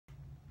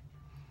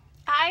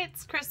Hi,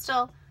 it's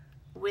Crystal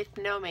with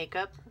no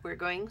makeup. We're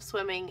going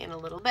swimming in a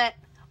little bit,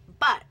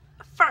 but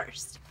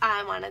first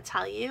I want to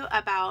tell you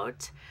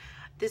about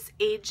this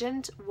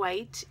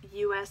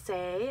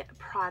AgentWhiteUSA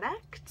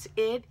product.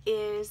 It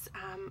is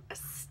a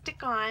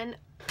stick-on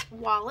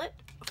wallet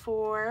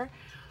for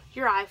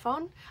your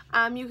iPhone.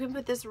 You can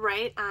put this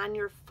right on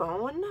your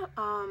phone,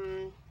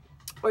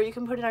 or you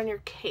can put it on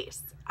your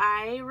case.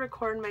 I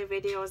record my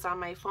videos on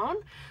my phone,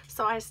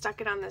 so I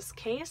stuck it on this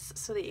case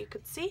so that you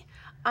could see.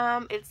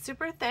 It's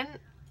super thin.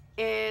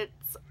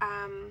 It's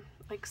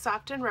like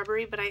soft and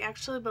rubbery, but I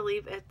actually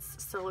believe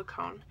it's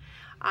silicone.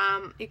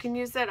 You can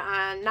use it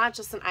on not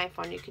just an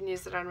iPhone, you can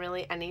use it on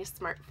really any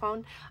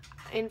smartphone.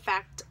 In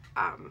fact,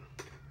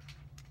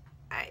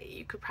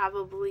 you could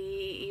probably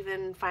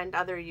even find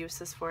other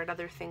uses for it,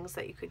 other things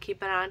that you could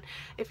keep it on.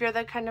 If you're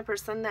the kind of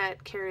person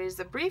that carries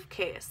a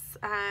briefcase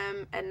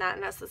and not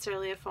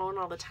necessarily a phone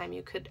all the time,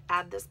 you could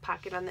add this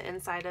pocket on the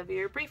inside of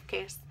your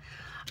briefcase.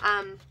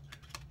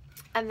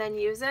 And then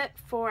use it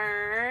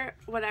for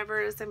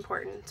whatever is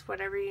important,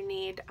 whatever you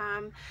need.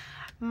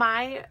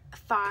 My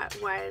thought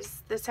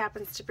was, this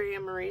happens to be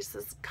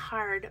Maurice's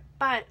card,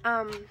 but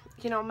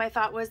you know, my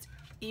thought was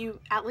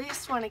you at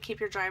least want to keep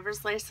your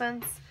driver's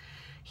license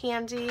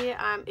handy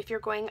if you're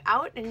going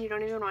out and you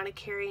don't even want to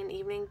carry an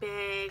evening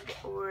bag,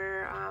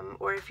 or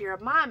if you're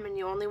a mom and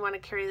you only want to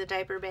carry the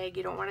diaper bag,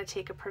 you don't want to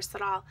take a purse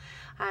at all.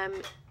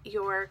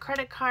 Your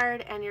credit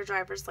card and your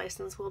driver's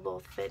license will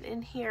both fit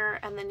in here,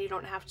 and then you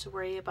don't have to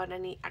worry about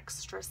any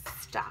extra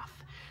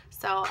stuff.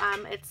 So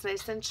it's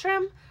nice and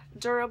trim,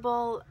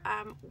 durable.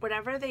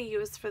 Whatever they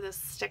use for the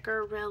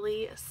sticker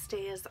really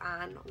stays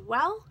on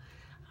well.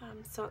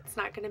 So it's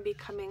not going to be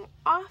coming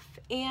off,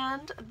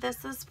 and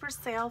this is for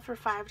sale for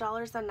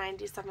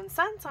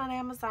 $5.97 on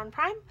Amazon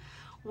Prime.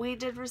 We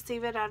did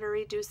receive it at a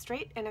reduced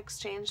rate in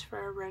exchange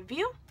for a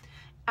review,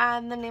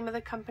 and the name of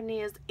the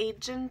company is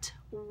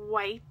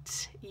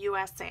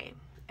AgentWhiteUSA,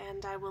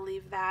 and I will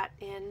leave that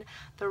in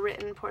the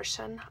written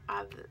portion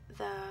of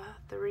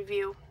the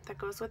review that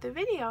goes with the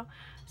video.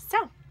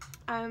 So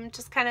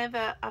just kind of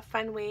a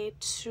fun way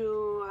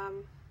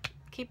to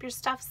keep your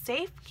stuff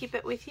safe, keep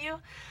it with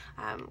you,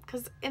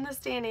 because in this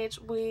day and age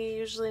we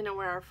usually know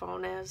where our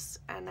phone is,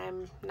 and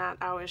I'm not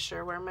always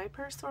sure where my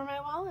purse or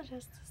my wallet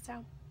is.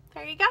 So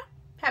there you go.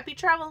 Happy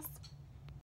travels.